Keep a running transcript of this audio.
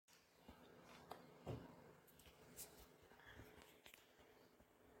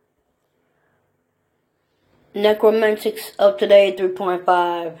Necromantics of Today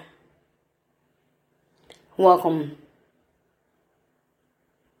 3.5. Welcome.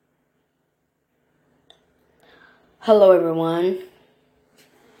 Hello everyone.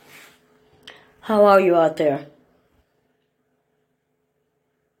 How are you out there?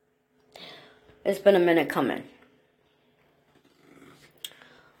 It's been a minute coming.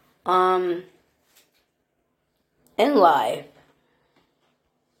 In life,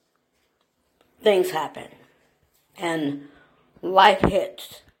 things happen. And life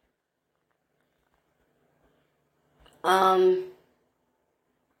hits.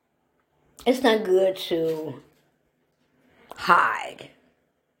 It's not good to hide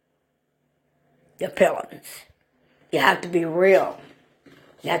your feelings. You have to be real.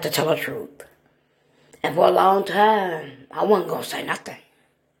 You have to tell the truth. And for a long time, I wasn't going to say nothing.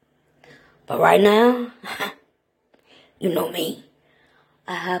 But right now, you know me,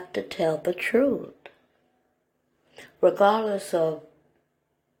 I have to tell the truth. Regardless of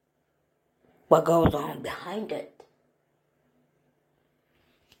what goes on behind it.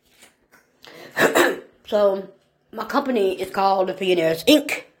 So, my company is called The Billionaires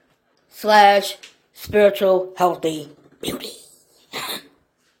Inc. / Spiritual Healthy Beauty.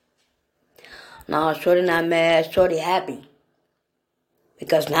 No, Shorty not mad, Shorty happy.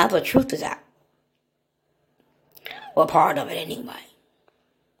 Because now the truth is out. Well, part of it anyway.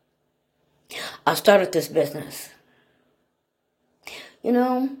 I started this business. You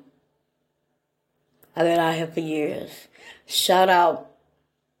know, I've been out here for years. Shout out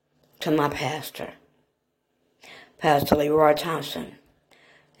to my pastor, Pastor Leroy Thompson,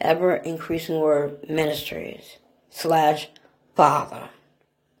 Ever Increasing Word Ministries / Father.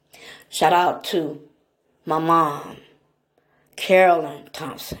 Shout out to my mom, Carolyn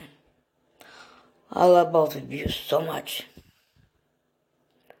Thompson. I love both of you so much.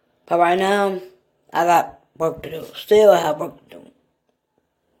 But right now, I got work to do. Still have work to do.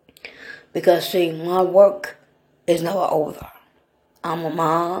 Because, see, my work is never over. I'm a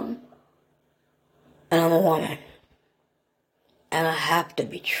mom, and I'm a woman. And I have to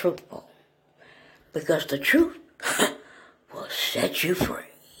be truthful. Because the truth will set you free.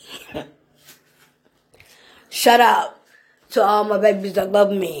 Shout out to all my babies that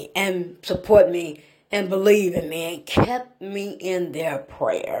love me and support me and believe in me and kept me in their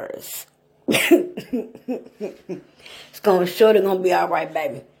prayers. It's gonna be all right,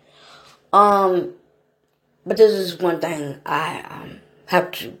 baby. But this is one thing I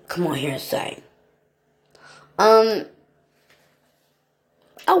have to come on here and say. I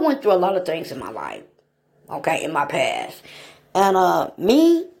went through a lot of things in my life, okay, in my past. And I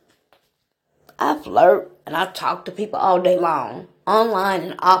flirt and I talk to people all day long, online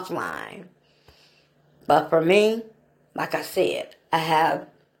and offline. But for me, like I said, I have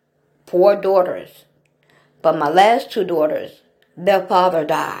 4 daughters. But my last 2 daughters, their father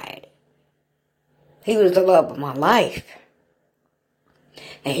died. He was the love of my life.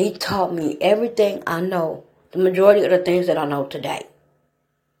 And he taught me everything I know, the majority of the things that I know today.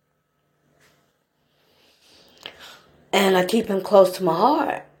 And I keep him close to my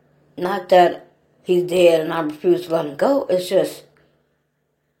heart. Not that he's dead and I refuse to let him go. It's just,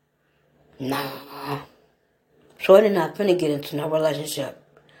 nah. Shorty not finna get into no relationship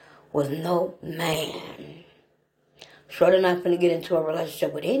with no man. Shorty not finna get into a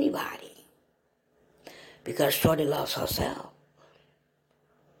relationship with anybody. Because Shorty loves herself.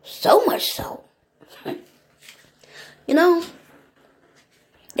 So much so. You know,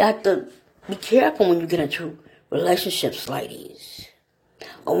 you have to be careful when you get into relationships like these.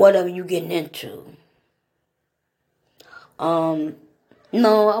 Or whatever you're getting into. No,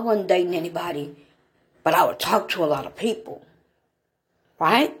 I wasn't dating anybody. But I would talk to a lot of people.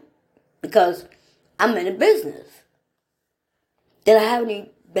 Right? Because I'm in a business. Did I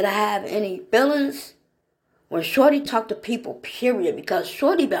have any feelings? When Shorty talked to people, period, because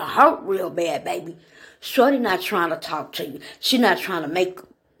Shorty been hurt real bad, baby. Shorty not trying to talk to you. She not trying to make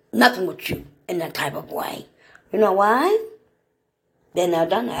nothing with you in that type of way. You know why? Been there,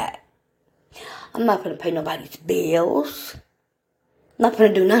 done that. I'm not going to pay nobody's bills. I'm not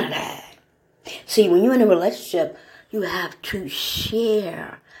going to do none of that. See, when you're in a relationship, you have to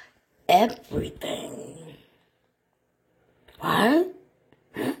share everything. Right?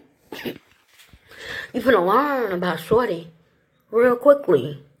 You're going to learn about Shorty real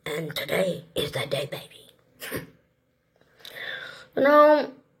quickly. And today is that day, baby. You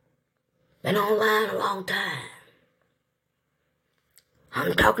know, been online a long time.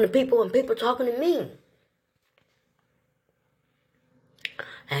 I'm talking to people and people talking to me.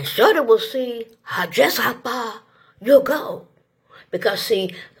 And Shorty will see just how far you'll go. Because,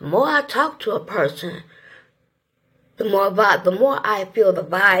 see, the more I talk to a person, the more I feel the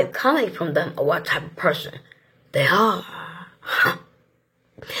vibe coming from them or what type of person they are.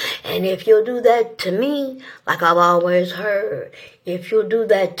 And if you'll do that to me, like I've always heard, if you'll do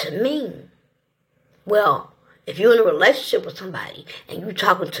that to me, well, if you're in a relationship with somebody and you're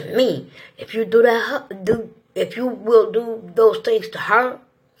talking to me, if you if you will do those things to her,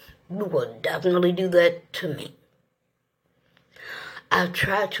 you will definitely do that to me. I've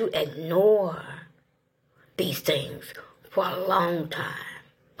tried to ignore these things for a long time.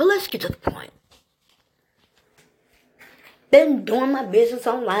 But let's get to the point. Been doing my business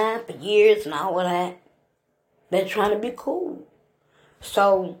online for years and all of that. Been trying to be cool.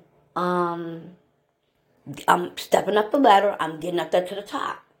 So, I'm stepping up the ladder. I'm getting up there to the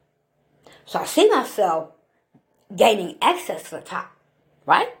top. So I see myself gaining access to the top,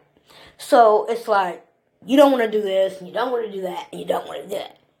 right? So it's like, you don't want to do this, and you don't want to do that, and you don't want to do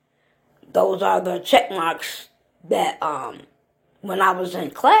that. Those are the check marks that, when I was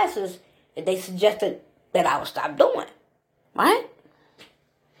in classes, they suggested that I would stop doing, right?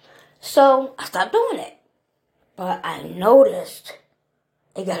 So I stopped doing it. But I noticed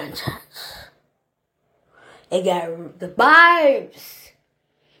it got intense. It got the vibes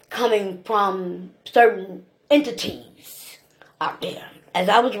coming from certain entities out there. As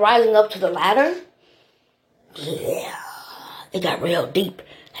I was rising up to the ladder, yeah, it got real deep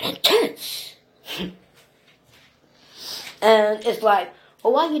and intense. And it's like,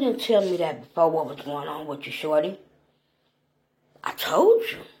 well, why you didn't tell me that before? What was going on with you, shorty? I told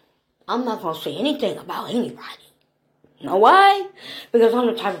you. I'm not going to say anything about anybody. You know why? Because I'm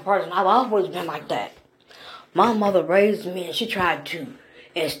the type of person, I've always been like that. My mother raised me and she tried to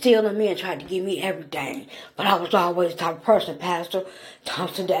instill in me and tried to give me everything. But I was always the type of person, Pastor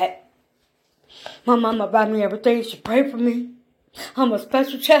Thompson, that my mama bought me everything. She prayed for me. I'm a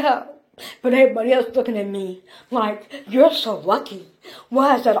special child. But everybody else looking at me like, you're so lucky.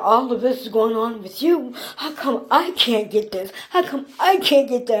 Why is that all of this is going on with you? How come I can't get this? How come I can't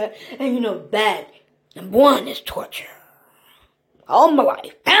get that? And you know, that, number one, is torture. All my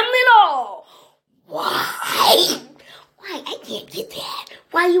life. Family law. Why? Why I can't get that?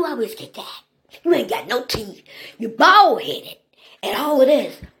 Why you always get that? You ain't got no teeth. You bald-headed. And all of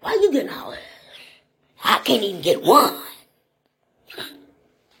this. Why you getting all of this? I can't even get one.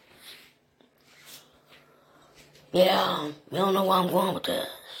 Yeah, you don't know where I'm going with this.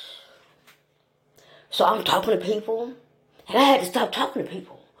 So I'm talking to people, and I had to stop talking to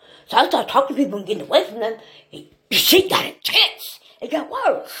people. So I started talking to people and getting away from them. Shit got intense. It got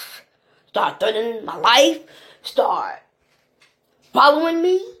worse. Start threatening my life. Start following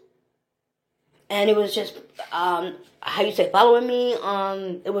me. And it was just, how you say following me?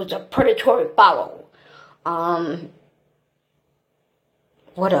 It was a predatory follow.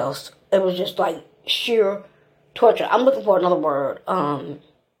 What else? It was just like sheer torture. I'm looking for another word. I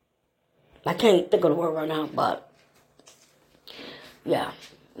can't think of the word right now, but yeah.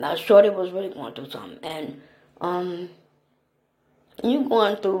 Now, Shorty was really going through something. And you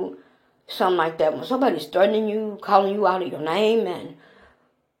going through something like that when somebody's threatening you, calling you out of your name, and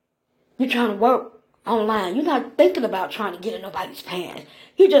you're trying to work online. You're not thinking about trying to get in nobody's pants.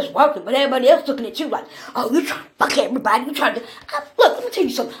 You're just working, but everybody else looking at you like, oh, you're trying to fuck everybody. You're trying to... Look, let me tell you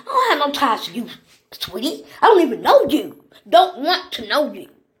something. I don't have no ties to you, sweetie. I don't even know you. Don't want to know you.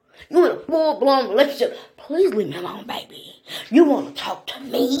 You in a full-blown relationship. Please leave me alone, baby. You want to talk to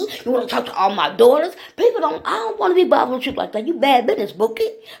me? You want to talk to all my daughters? I don't want to be bothered with you like that. You bad business, Bookie.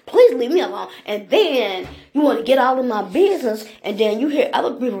 Please leave me alone. And then you want to get all in my business, and then you hear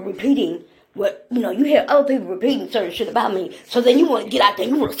other people repeating you hear other people repeating certain shit about me. So then you want to get out there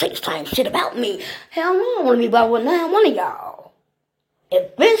and you want to say the same shit about me. Hell no, I don't want to be bothered with neither one of y'all.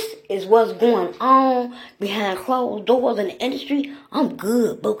 If this is what's going on behind closed doors in the industry, I'm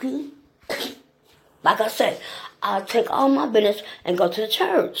good, Bookie. Like I said, I'll take all my business and go to the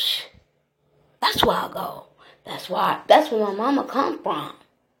church. That's where I go. That's where my mama come from.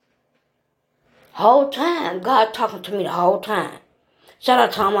 Whole time, God talking to me the whole time. Shout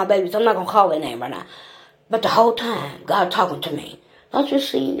out to all my babies. I'm not going to call their name right now. But the whole time, God talking to me. Don't you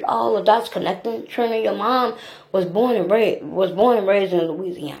see all the dots connecting? Trina, your mom was born and raised in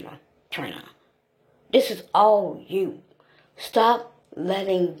Louisiana. Trina. This is all you. Stop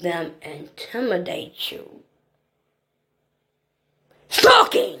letting them intimidate you.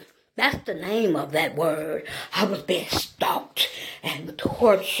 Stalking! That's the name of that word. I was being stalked and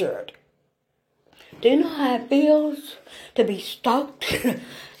tortured. Do you know how it feels to be stalked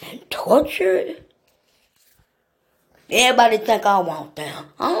and tortured? Everybody think I want them.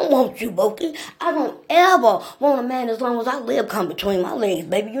 I don't want you, Bookie. I don't ever want a man as long as I live come between my legs,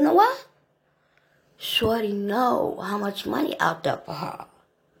 baby. You know why? Shorty know how much money out there for her.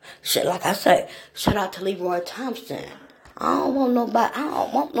 Shit, like I say, shout out to Leroy Thompson. I don't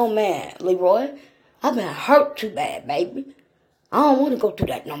want no man, Leroy. I've been hurt too bad, baby. I don't want to go through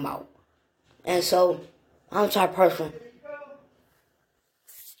that no more. And so, I'm the type of person,